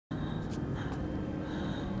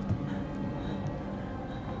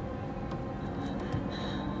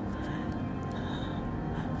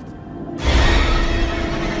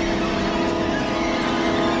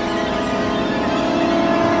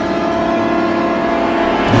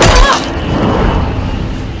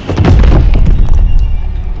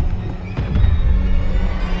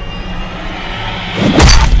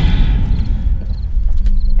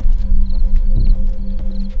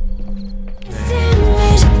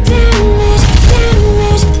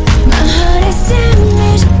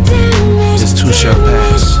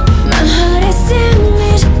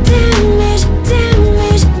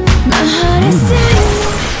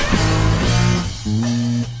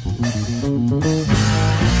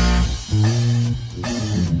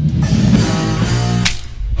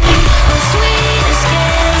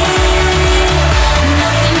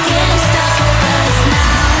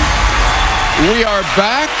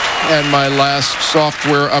and my last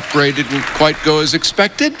software upgrade didn't quite go as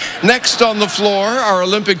expected. Next on the floor, our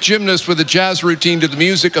Olympic gymnast with a jazz routine to the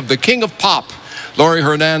music of the King of Pop. Laurie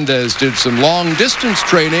Hernandez did some long-distance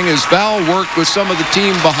training as Val worked with some of the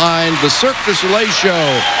team behind the Cirque du Soleil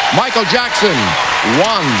show. Michael Jackson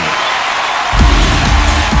won.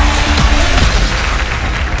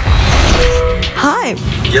 Hi.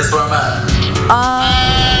 Guess where I'm at?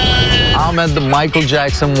 I'm at the Michael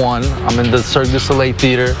Jackson one. I'm in the Cirque du Soleil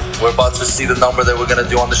Theater. We're about to see the number that we're gonna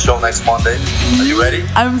do on the show next Monday. Are you ready?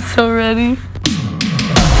 I'm so ready.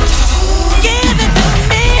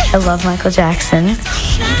 I love Michael Jackson.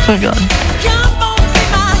 Oh my God.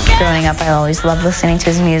 Growing up, I always loved listening to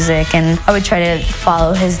his music, and I would try to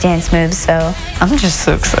follow his dance moves, so I'm just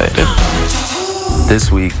so excited.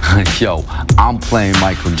 This week, yo, I'm playing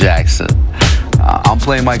Michael Jackson. I'm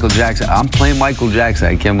playing Michael Jackson.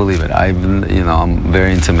 I can't believe it. I'm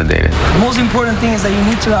very intimidated. The most important thing is that you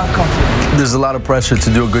need to have confidence. There's a lot of pressure to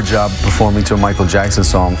do a good job performing to a Michael Jackson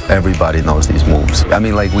song. Everybody knows these moves. I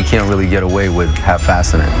mean, like, we can't really get away with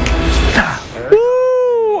half-assing it.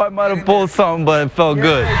 Woo! I might have pulled something, but it felt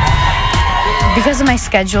good. because of my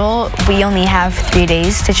schedule, we only have 3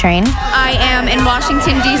 days to train. I am in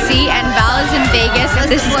Washington, D.C., and Val is in Vegas.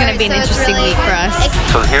 This is going to be an interesting week for us.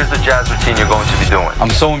 So here's the jazz routine you're going to be doing. I'm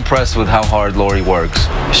so impressed with how hard Laurie works.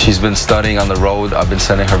 She's been studying on the road. I've been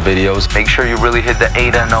sending her videos. Make sure you really hit the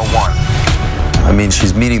 8 and 01. I mean,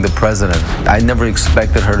 she's meeting the president. I never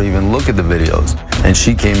expected her to even look at the videos. And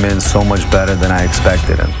she came in so much better than I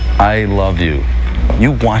expected. And I love you.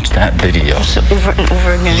 You watched that video. Over and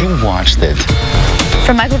over again. You watched it.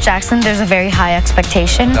 For Michael Jackson, there's a very high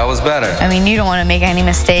expectation. That was better. I mean, you don't want to make any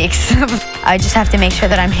mistakes. I just have to make sure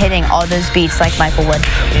that I'm hitting all those beats like Michael would.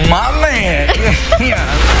 My man!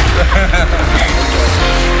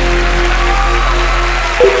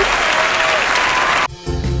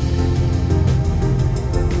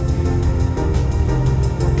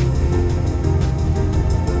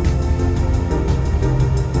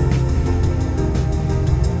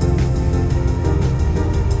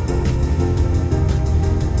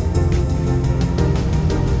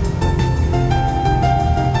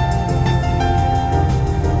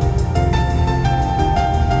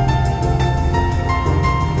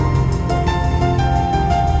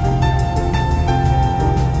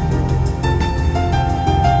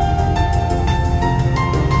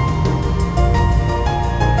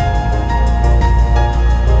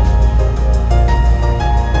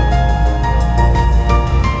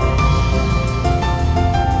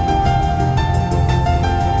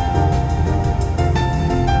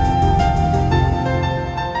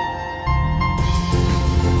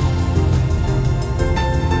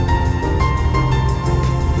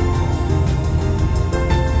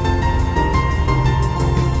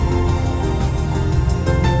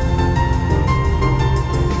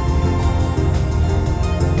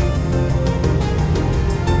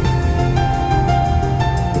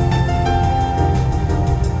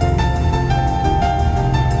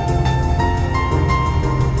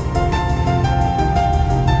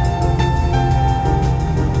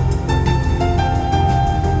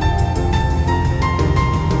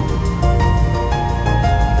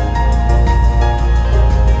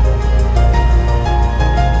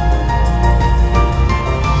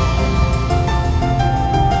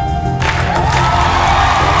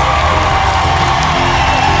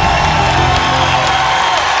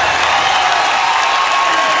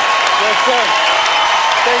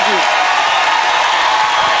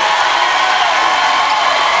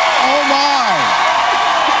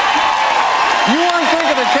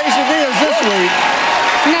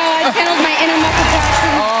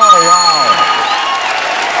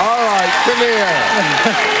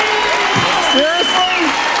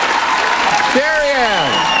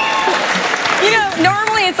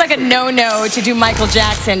 No to do Michael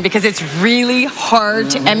Jackson because it's really hard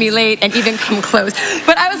to emulate and even come close.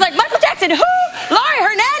 But I was like, Michael Jackson, who? Laurie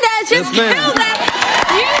Hernandez just killed that.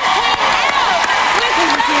 You came out with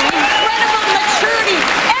incredible maturity.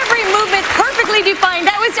 Every movement perfectly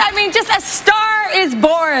defined. That was, I mean, just a star is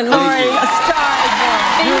born, Laurie. A star is born.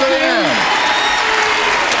 Thank you.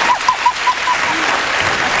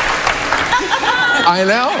 I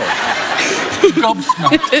know.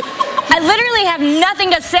 I literally have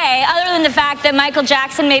nothing to say other than the fact that Michael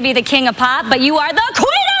Jackson may be the king of pop, but you are the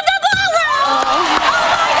queen of the ballroom! Oh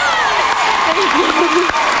my God!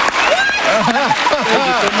 Thank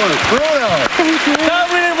you so much. Bruno. Thank you.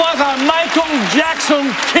 That really was a Michael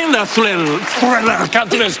Jackson killer thriller. I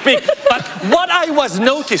can't even speak. But what I was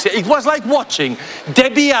noticing, it was like watching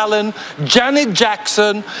Debbie Allen, Janet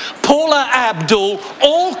Jackson, Paula Abdul,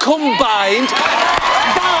 all combined.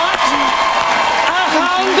 But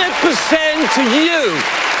 100% to you.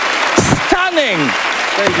 Stunning.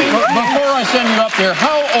 Before I send you up there,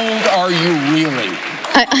 how old are you really?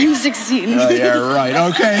 I'm 16. Yeah, right.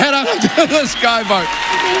 Okay, head on up to the Sky Bar.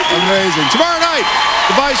 Amazing. Tomorrow night,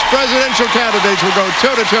 the vice presidential candidates will go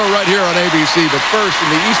toe-to-toe right here on ABC. But first,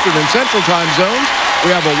 in the Eastern and Central time zones,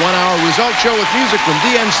 we have a one-hour result show with music from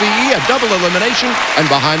DNCE, a double elimination, and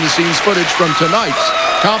behind-the-scenes footage from tonight's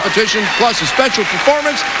competition, plus a special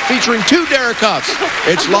performance featuring 2 Derek Huffs.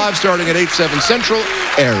 It's live starting at 8/7 Central.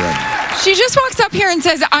 Aaron. She just walks up here and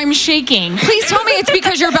says, I'm shaking. Please tell me it's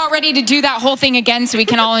because you're about ready to do that whole thing again so we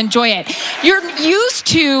can all enjoy it. You're used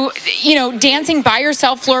to, you know, dancing by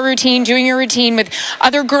yourself, floor routine, doing your routine with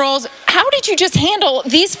other girls. How did you just handle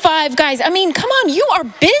these 5 guys? I mean, come on, you are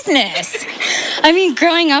business. I mean,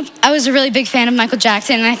 growing up, I was a really big fan of Michael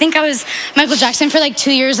Jackson, and I think I was Michael Jackson for like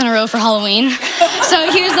 2 years in a row for Halloween.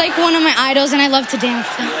 So he was like one of my idols, and I love to dance.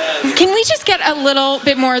 So. Can we just get a little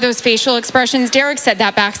bit more of those facial expressions? Derek said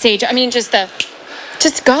that backstage. I mean, just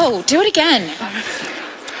go. Do it again.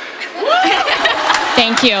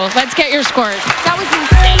 Thank you. Let's get your scores. That was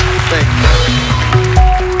insane.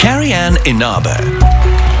 Carrie Ann Inaba.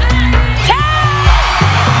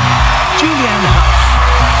 Julianne Hough.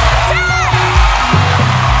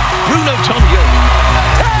 Bruno Tonioli.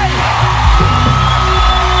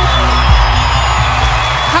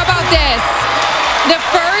 How about this? The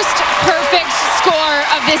first perfect score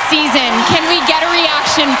of this season. Can we get a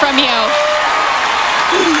reaction from you?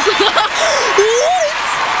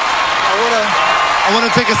 I want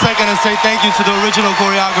to take a second and say thank you to the original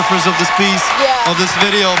choreographers of this piece, of this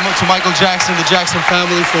video, to Michael Jackson, the Jackson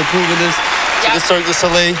family for approving this, to the Cirque du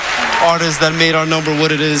Soleil artists that made our number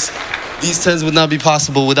what it is. These 10s would not be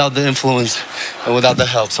possible without the influence and without the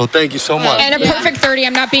help. So thank you so much. And a perfect 30.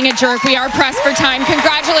 I'm not being a jerk. We are pressed for time.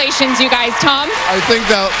 Congratulations, you guys. Tom? I think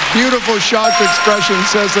that beautiful shocked expression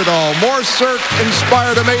says it all. More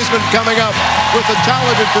Cirque-inspired amazement coming up with the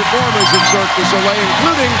talented performers in Cirque du Soleil,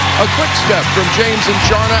 including a quick step from James and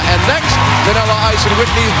Sharna. And next, Vanilla Ice and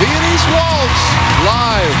Whitney, Viennese Waltz,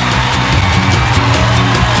 live.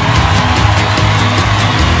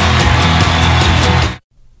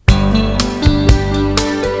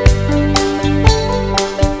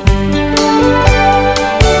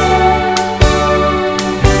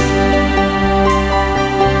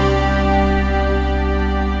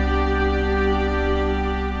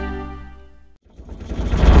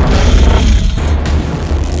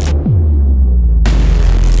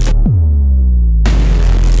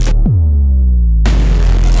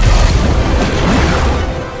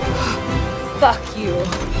 Fuck you.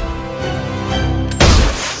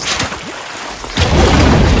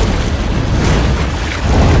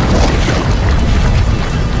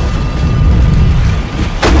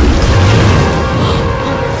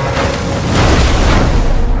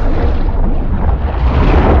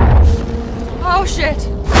 Oh shit.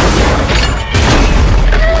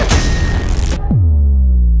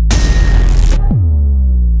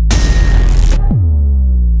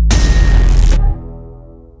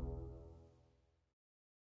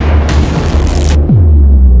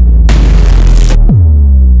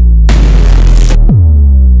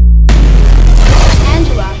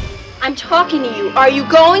 I'm talking to you. Are you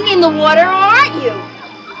going in the water or aren't you?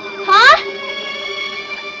 Huh?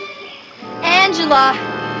 Angela,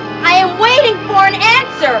 I am waiting for an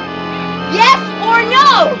answer. Yes or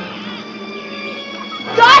no?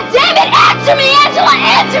 God damn it, answer me, Angela!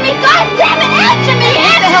 Answer me! God damn it, answer me!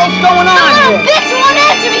 What the hell's going on here? Bitch won't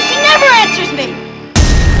answer me! She never answers